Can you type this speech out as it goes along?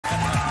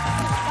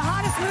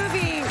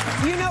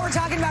we're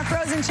talking about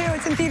Frozen 2.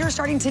 It's in theaters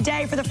starting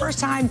today. For the first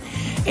time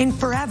in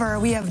forever,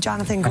 we have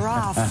Jonathan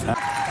Groff.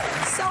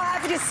 So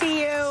happy to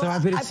see you. So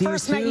happy to see you, I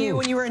first met you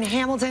when you were in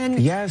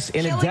Hamilton. Yes,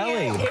 in a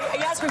deli.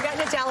 Yes, we met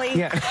in a deli.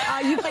 Yeah.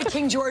 You played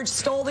King George,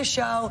 stole the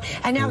show,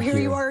 and now here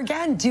you are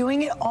again,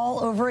 doing it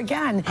all over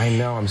again. I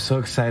know, I'm so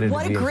excited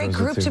What to be a great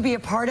group to be a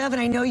part of,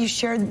 and I know you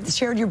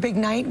shared your big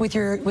night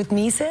with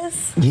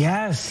nieces.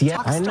 Yes,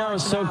 yeah, I know,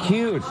 so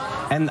cute.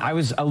 And I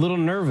was a little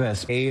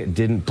nervous. They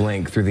didn't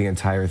blink through the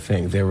entire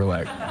thing. They were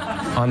like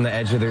on the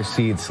edge of their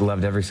seats,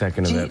 loved every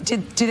second of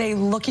it. Do they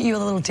look at you a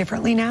little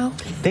differently now?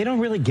 They don't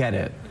really get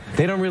it.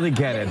 They don't really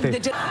get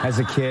it. As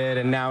a kid,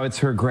 and now it's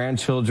her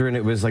grandchildren.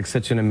 It was like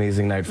such an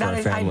amazing night for our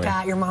family. I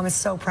bet your mom is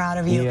so proud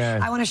of you.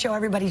 Yeah. I want to show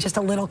everybody just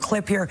a little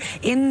clip here.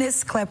 In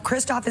this clip,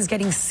 Kristoff is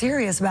getting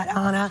serious about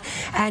Anna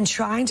and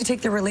trying to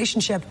take the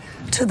relationship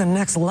to the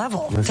next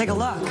level. Listen, take a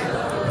look.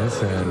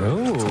 Listen,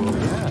 ooh,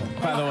 yeah.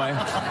 By the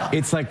way,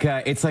 it's like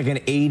an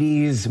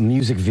 80s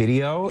music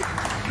video.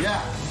 Yeah.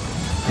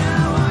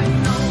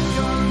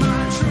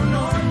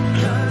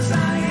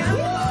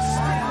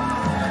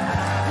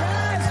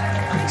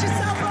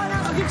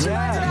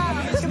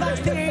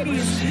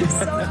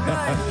 So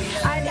good.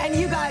 And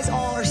you guys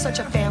all are such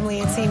a family,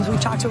 it seems. We've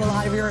talked to a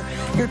lot of your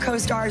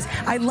co-stars.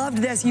 I loved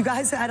this. You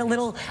guys had a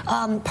little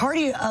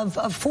party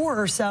of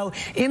 4 or so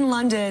in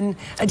London.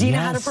 Adina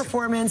had a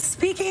performance.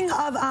 Speaking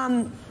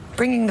of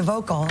bringing the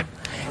vocal,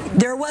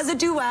 there was a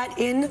duet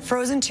in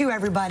Frozen 2,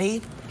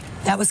 everybody,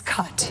 that was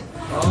cut.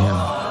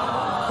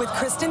 Yeah. With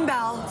Kristen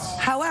Bell.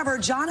 However,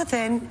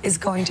 Jonathan is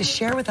going to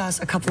share with us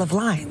a couple of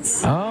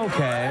lines. Oh,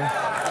 okay.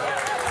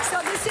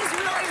 So this is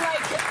really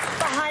like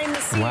behind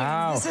the scenes.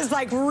 Wow. This is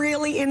like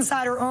really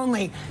insider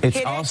only.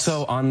 It's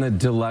also on the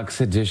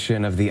deluxe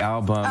edition of the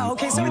album. Oh,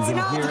 okay, so you it's can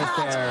not hear that.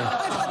 it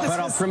there. But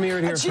I'll premiere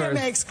it here a GMA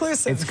first.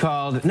 exclusive. It's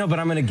called, no, but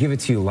I'm going to give it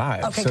to you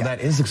live. Okay, so good.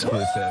 that is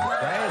exclusive,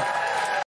 right?